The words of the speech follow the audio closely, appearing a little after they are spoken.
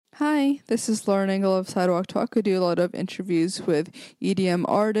Hi, this is Lauren Engel of Sidewalk Talk. I do a lot of interviews with EDM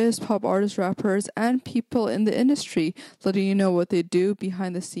artists, pop artists, rappers, and people in the industry, letting you know what they do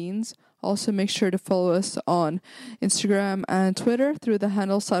behind the scenes. Also, make sure to follow us on Instagram and Twitter through the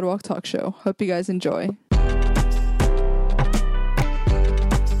handle Sidewalk Talk Show. Hope you guys enjoy.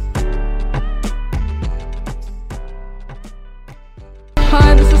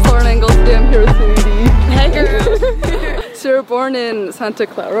 Hi, this is Lauren Engel. Today I'm here with Sweetie. Hey girl. So you were born in Santa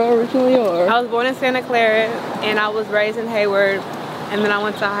Clara originally, or? I was born in Santa Clara and I was raised in Hayward, and then I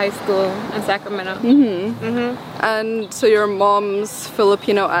went to high school in Sacramento. And so your mom's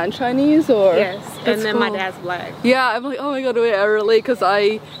Filipino and Chinese, or? Yes, and then my cool. dad's black. Yeah, I'm like, oh my god, wait, I relate, because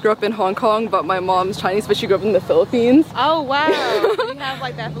I grew up in Hong Kong, but my mom's Chinese, but she grew up in the Philippines. Oh wow, you have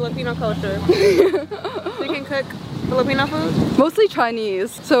like that Filipino culture. So you can cook Filipino food? Mostly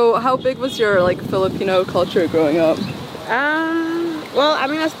Chinese. So how big was your like Filipino culture growing up? Well, I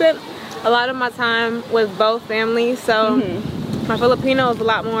mean, I spent a lot of my time with both families, so my Filipino is a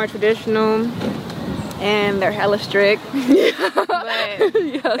lot more traditional and they're hella strict. But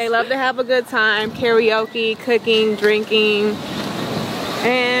they love to have a good time, karaoke, cooking, drinking,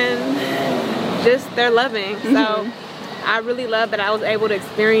 and just they're loving. So I really love that I was able to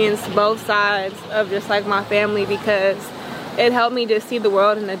experience both sides of just like my family, because it helped me just see the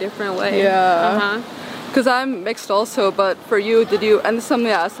world in a different way. Because I'm mixed also, but for you, did you, and this is something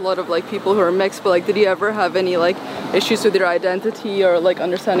I asked a lot of like people who are mixed, but like did you ever have any like issues with your identity or like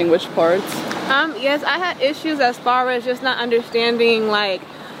understanding which parts? Yes, I had issues as far as just not understanding like,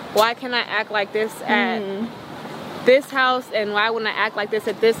 why can I act like this at this house, and why wouldn't I act like this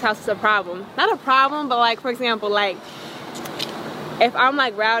at this house is a problem. Not a problem, but like, for example, like if I'm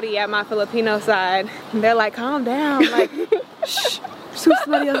like rowdy at my Filipino side, they're like, calm down, like shh,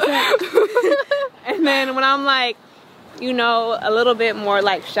 somebody else. And then when I'm like, you know, a little bit more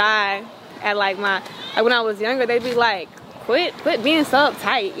like shy at like when I was younger, they'd be like, quit being so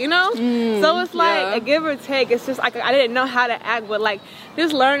uptight, you know? So it's like a give or take. It's just like I didn't know how to act, but like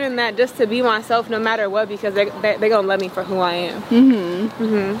just learning that just to be myself no matter what, because they're gonna love me for who I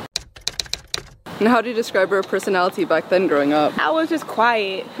am. And how do you describe your personality back then growing up? I was just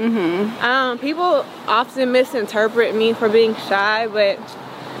quiet. People often misinterpret me for being shy, but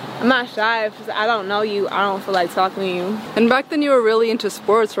I'm not shy. If I don't know you, I don't feel like talking to you. And back then you were really into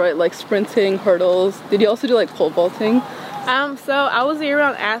sports, right? Like sprinting, hurdles. Did you also do like pole vaulting? So I was a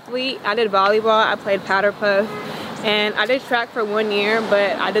year-round athlete. I did volleyball, I played powder puff, and I did track for 1 year,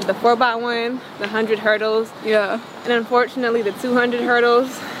 but I did the 4x1, the 100 hurdles. Yeah. And unfortunately the 200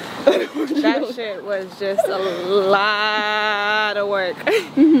 hurdles, that shit was just a lot of work.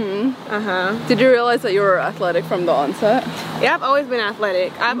 Did you realize that you were athletic from the onset? Yeah, I've always been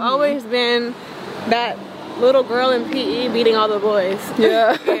athletic. I've always been that little girl in PE beating all the boys.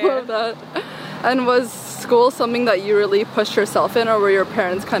 Yeah, I love that. And was school something that you really pushed yourself in, or were your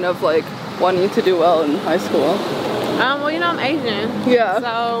parents kind of like wanting you to do well in high school? Well, you know, I'm Asian. Yeah.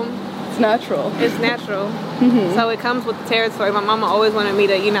 So it's natural. It's natural. So it comes with the territory. My mama always wanted me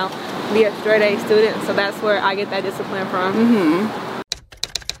to, you know, be a straight A student, so that's where I get that discipline from.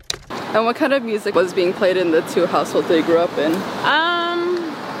 And what kind of music was being played in the two households that you grew up in?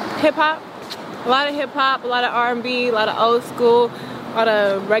 Hip hop. A lot of hip hop, a lot of R&B, a lot of old school, a lot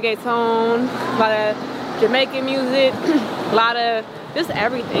of reggaeton, a lot of Jamaican music, a lot of just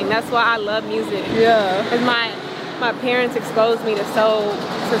everything. That's why I love music. Yeah. Because my parents exposed me to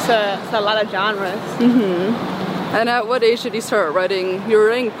a lot of genres. And at what age did you start writing? You were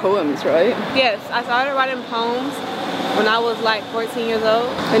writing poems, right? Yes, I started writing poems when I was like 14 years old.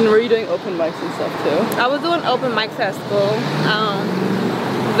 And were you doing open mics and stuff too? I was doing open mics at school.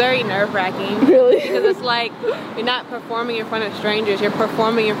 Very nerve-wracking. Really? Because it's like you're not performing in front of strangers, you're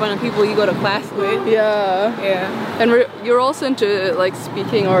performing in front of people you go to class with. Yeah. Yeah. And you're also into like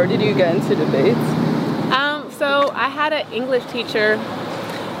speaking, or did you get into debates? So I had an English teacher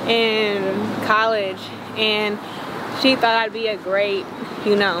in college, and she thought I'd be a great,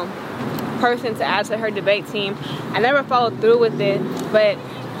 you know, person to add to her debate team. I never followed through with it, but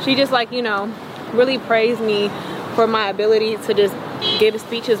she just like, you know, really praised me for my ability to just give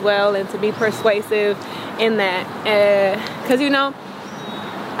speeches well and to be persuasive in that. Because, you know,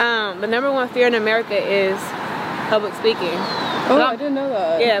 the #1 fear in America is public speaking. Oh, I didn't know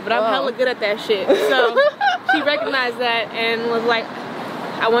that. Yeah, but I'm hella good at that shit. So she recognized that and was like,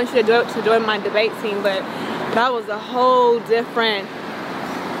 I want you to join my debate team, but that was a whole different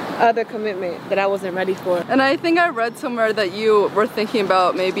other commitment that I wasn't ready for. And I think I read somewhere that you were thinking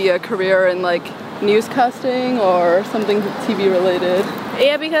about maybe a career in like newscasting or something TV related.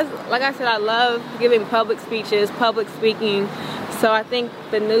 Yeah, because like I said, I love giving public speeches, public speaking. So I think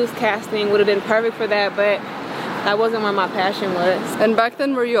the newscasting would have been perfect for that, but that wasn't where my passion was. And back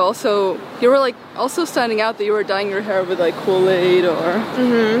then, were you were like also standing out that you were dyeing your hair with like Kool-Aid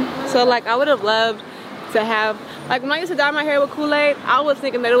or? So like I would have loved to have, like when I used to dye my hair with Kool-Aid, I was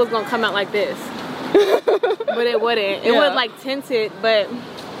thinking that it was gonna come out like this. But it wouldn't. It would like tint it, but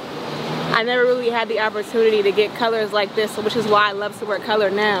I never really had the opportunity to get colors like this, which is why I love to wear color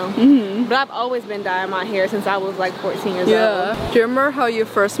now. But I've always been dyeing my hair since I was like 14 years old. Do you remember how you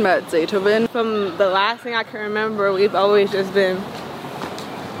first met Zaytoven? From the last thing I can remember, we've always just been,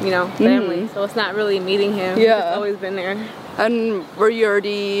 you know, family. So it's not really meeting him. He's just always been there. And were you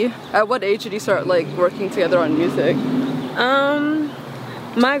already, at what age did you start like working together on music?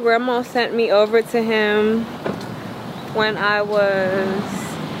 My grandma sent me over to him when I was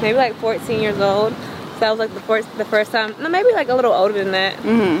maybe like 14 years old. So that was like the first time, no, maybe like a little older than that.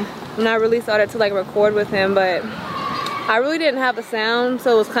 When I really started to like record with him, but I really didn't have a sound,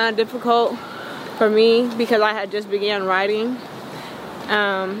 so it was kind of difficult for me because I had just began writing.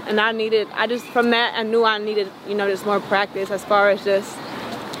 And from that I knew I needed, you know, just more practice as far as just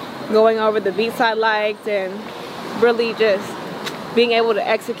going over the beats I liked and really just being able to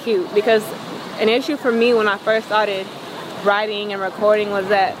execute, because an issue for me when I first started writing and recording was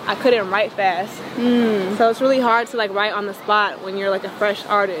that I couldn't write fast. So it's really hard to like write on the spot when you're like a fresh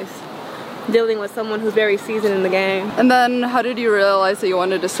artist dealing with someone who's very seasoned in the game. And then how did you realize that you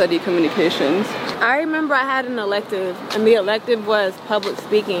wanted to study communications? I remember I had an elective, and the elective was public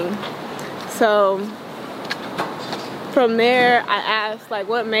speaking. So from there I asked like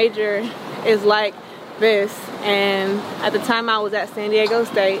what major is like this, and at the time I was at San Diego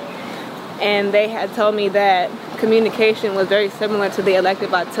State, and they had told me that communication was very similar to the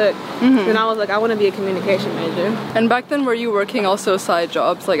elective I took. And I was like, I want to be a communication major. And back then, were you working also side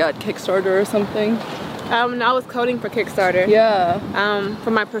jobs like at Kickstarter or something? I was coding for Kickstarter.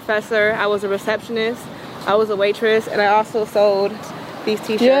 For my professor, I was a receptionist, I was a waitress, and I also sold these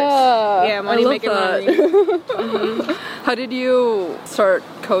t-shirts. Money making money. How did you start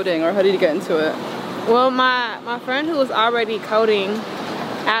coding, or how did you get into it? Well, my friend who was already coding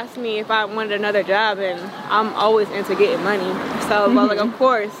asked me if I wanted another job, and I'm always into getting money. So I was like, of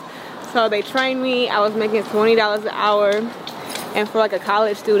course. So they trained me. I was making $20 an hour, and for like a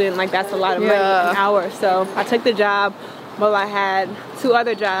college student, like that's a lot of money an hour. So I took the job while I had 2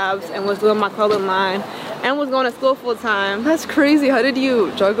 other jobs and was doing my clothing line and was going to school full time. That's crazy. How did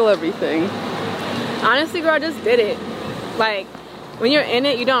you juggle everything? Honestly, girl, I just did it. Like, when you're in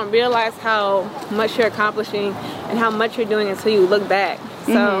it, you don't realize how much you're accomplishing and how much you're doing until you look back.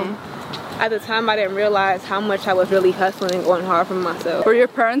 So at the time, I didn't realize how much I was really hustling and going hard for myself. Were your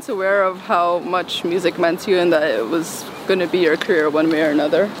parents aware of how much music meant to you and that it was going to be your career one way or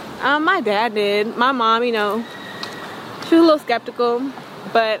another? My dad did. My mom, you know, she was a little skeptical,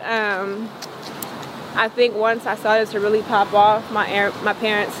 but I think once I started to really pop off, my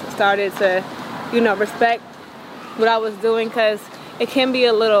parents started to, you know, respect what I was doing, because it can be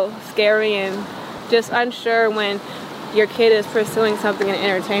a little scary and just unsure when your kid is pursuing something in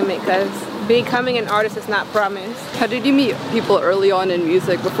entertainment, because becoming an artist is not promised. How did you meet people early on in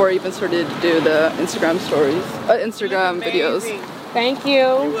music before you even started to do the Instagram stories, Instagram videos? Thank you.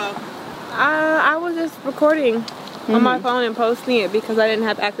 You're welcome. I was just recording on my phone and posting it because I didn't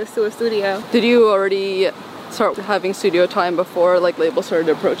have access to a studio. Did you already start having studio time before like labels started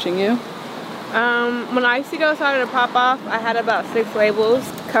approaching you? When Icy Girl started to pop off, I had about 6 labels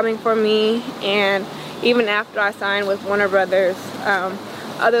coming for me, and even after I signed with Warner Brothers,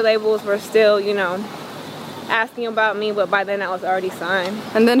 other labels were still, you know, asking about me, but by then I was already signed.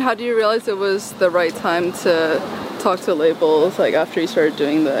 And then how do you realize it was the right time to talk to labels, like after you started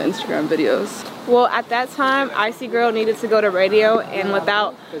doing the Instagram videos? Well, at that time, Icy Girl needed to go to radio, and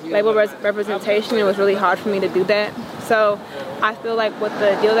without label representation, it was really hard for me to do that. So I feel like with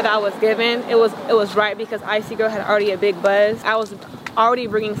the deal that I was given, it was right, because Icy Girl had already a big buzz. I was already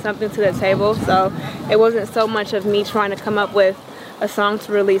bringing something to the table, so it wasn't so much of me trying to come up with a song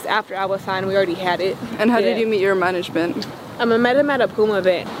to release after I was signed. We already had it. And how did you meet your management? I met him at a Puma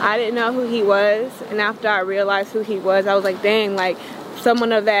event. I didn't know who he was, and after I realized who he was, I was like, dang, like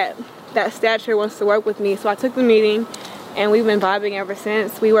someone of that stature wants to work with me. So I took the meeting, and we've been vibing ever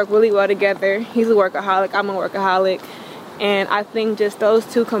since. We work really well together. He's a workaholic, I'm a workaholic, and I think just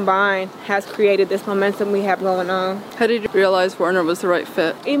those two combined has created this momentum we have going on. How did you realize Warner was the right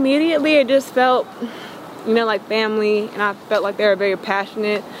fit? Immediately, it just felt, you know, like family, and I felt like they were very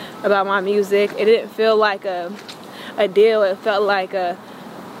passionate about my music. It didn't feel like a deal. It felt like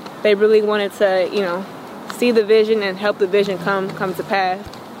they really wanted to, you know, see the vision and help the vision come to pass.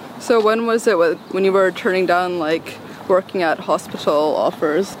 So when was it when you were turning down like working at hospital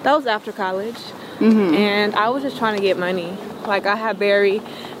offers? That was after college. And I was just trying to get money. Like, I have very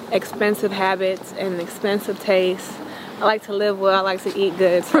expensive habits and expensive tastes. I like to live well. I like to eat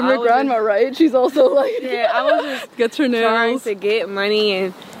good. So From your grandma, right? She's also like, yeah, I was just gets her trying nails. to get money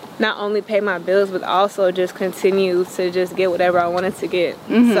and not only pay my bills, but also just continue to just get whatever I wanted to get.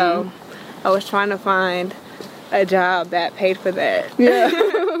 So I was trying to find a job that paid for that. Yeah.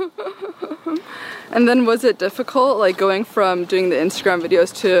 And then was it difficult, like going from doing the Instagram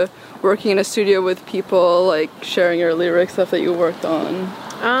videos to working in a studio with people, like sharing your lyrics, stuff that you worked on?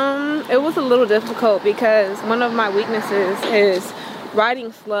 It was a little difficult because one of my weaknesses is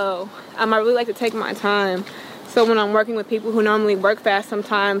writing slow. I really like to take my time. So when I'm working with people who normally work fast,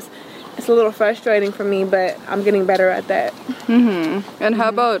 sometimes it's a little frustrating for me, but I'm getting better at that. And how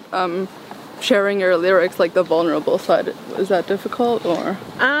about sharing your lyrics, like the vulnerable side? Is that difficult or?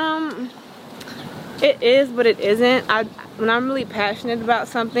 It is, but it isn't. When I'm really passionate about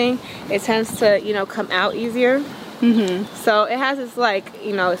something, it tends to, you know, come out easier. So it has its, like,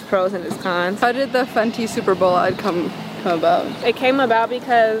 you know, its pros and its cons. How did the Fenty Super Bowl ad come about? It came about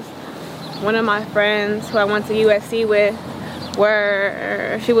because one of my friends who I went to USC with,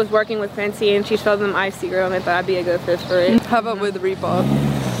 where she was working with Fenty and she showed them Icy Girl and they thought I'd be a good fit for it. How about with Reebok?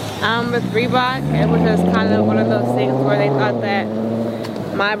 With Reebok, it was just kind of one of those things where they thought that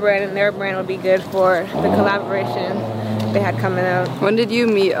my brand and their brand would be good for the collaboration they had coming out. When did you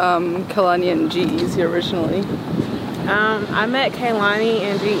meet Kehlani and G-Eazy originally? I met Kehlani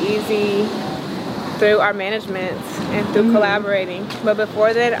and G-Eazy through our management and through collaborating. But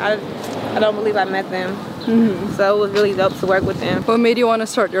before that, I don't believe I met them. So it was really dope to work with them. What made you want to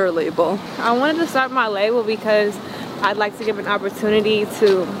start your label? I wanted to start my label because I'd like to give an opportunity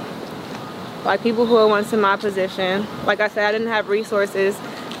to, like, people who are once in my position. Like I said, I didn't have resources,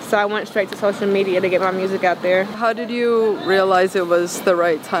 so I went straight to social media to get my music out there. How did you realize it was the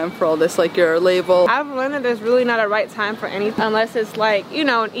right time for all this, like your label? I've learned that there's really not a right time for anything unless it's like, you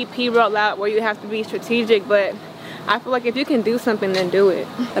know, an EP rolled out where you have to be strategic, but I feel like if you can do something, then do it.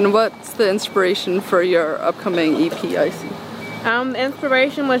 And what's the inspiration for your upcoming EP, Icy? The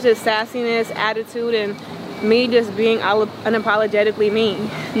inspiration was just sassiness, attitude, and me just being unapologetically me.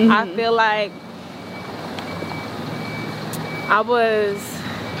 I feel like I was,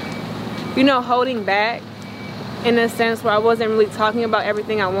 you know, holding back in a sense where I wasn't really talking about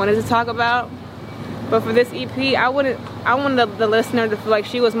everything I wanted to talk about. But for this EP, I wanted the listener to feel like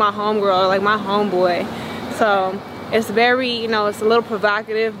she was my homegirl, like my homeboy. So it's very, you know, it's a little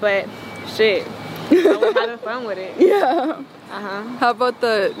provocative, but shit, I was having fun with it. Yeah. How about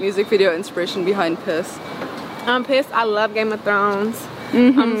the music video inspiration behind Piss? Piss, I love Game of Thrones.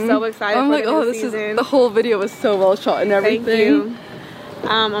 I'm so excited for like, the oh, new this season. is, the whole video was so well shot and everything. Thank you.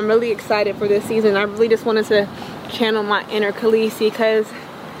 I'm really excited for this season. I really just wanted to channel my inner Khaleesi because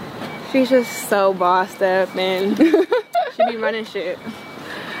she's just so bossed up and she be running shit.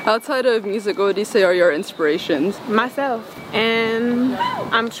 Outside of music, what would you say are your inspirations? Myself. And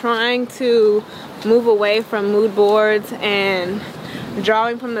I'm trying to move away from mood boards and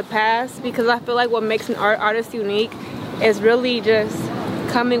drawing from the past because I feel like what makes an artist unique is really just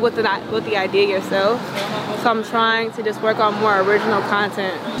coming with the idea yourself. So I'm trying to just work on more original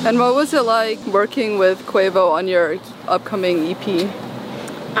content. And what was it like working with Quavo on your upcoming EP?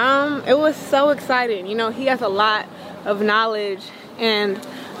 It was so exciting. You know, he has a lot of knowledge and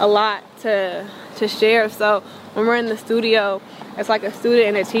a lot to share. So when we're in the studio, it's like a student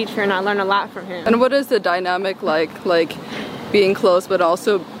and a teacher, and I learn a lot from him. And what is the dynamic like being close but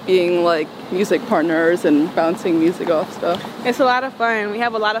also being like music partners and bouncing music off stuff? It's a lot of fun. We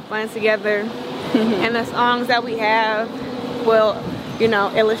have a lot of fun together. And the songs that we have will, you know,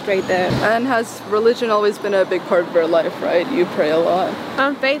 illustrate that. And has religion always been a big part of your life, right? You pray a lot.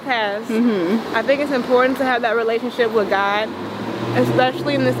 Faith has. I think it's important to have that relationship with God,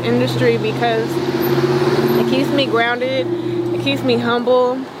 especially in this industry, because it keeps me grounded, it keeps me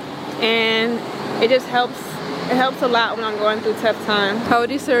humble, and it just helps. It helps a lot when I'm going through tough times. How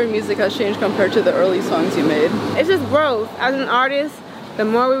would you say your music has changed compared to the early songs you made? It's just growth. As an artist, the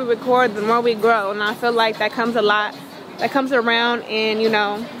more we record, the more we grow, and I feel like that comes around in, you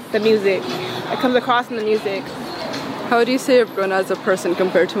know, the music. It comes across in the music. How would you say you've grown as a person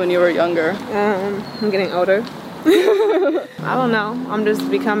compared to when you were younger? I'm getting older. I don't know. I'm just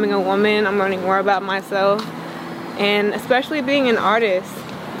becoming a woman. I'm learning more about myself, and especially being an artist.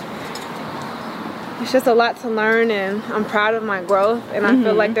 It's just a lot to learn, and I'm proud of my growth, and I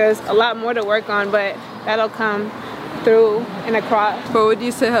feel like there's a lot more to work on, but that'll come through and across. What would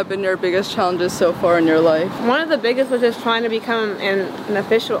you say have been your biggest challenges so far in your life? One of the biggest was just trying to become an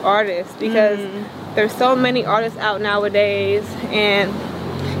official artist, because there's so many artists out nowadays, and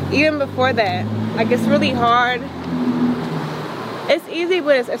even before that, like, it's really hard. It's easy,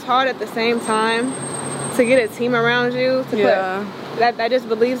 but it's hard at the same time to get a team around you to put that just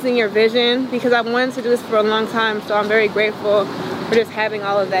believes in your vision, because I've wanted to do this for a long time, so I'm very grateful for just having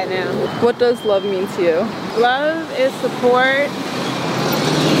all of that now. What does love mean to you? Love is support,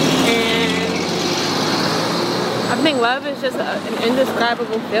 and I think love is just an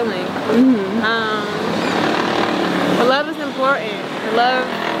indescribable feeling. But love is important.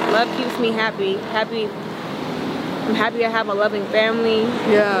 Love keeps me happy. I'm happy I have a loving family.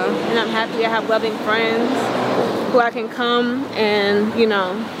 Yeah. And I'm happy I have loving friends who I can come and, you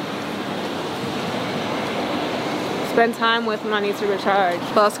know, spend time with when I need to recharge.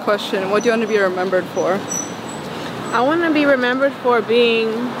 Last question, what do you want to be remembered for? I want to be remembered for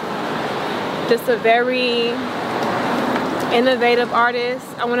being just a very innovative artist.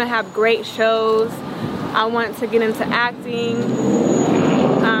 I want to have great shows. I want to get into acting.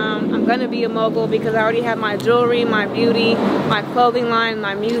 I'm gonna be a mogul because I already have my jewelry, my beauty, my clothing line,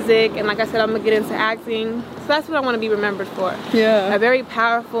 my music, and like I said, I'm gonna get into acting. So that's what I want to be remembered for. Yeah. A very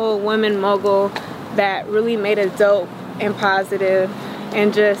powerful woman mogul that really made a dope and positive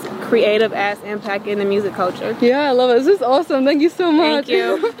and just creative ass impact in the music culture. Yeah, I love it. This is awesome. Thank you so much. Thank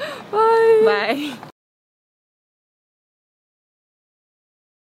you. Bye. Bye.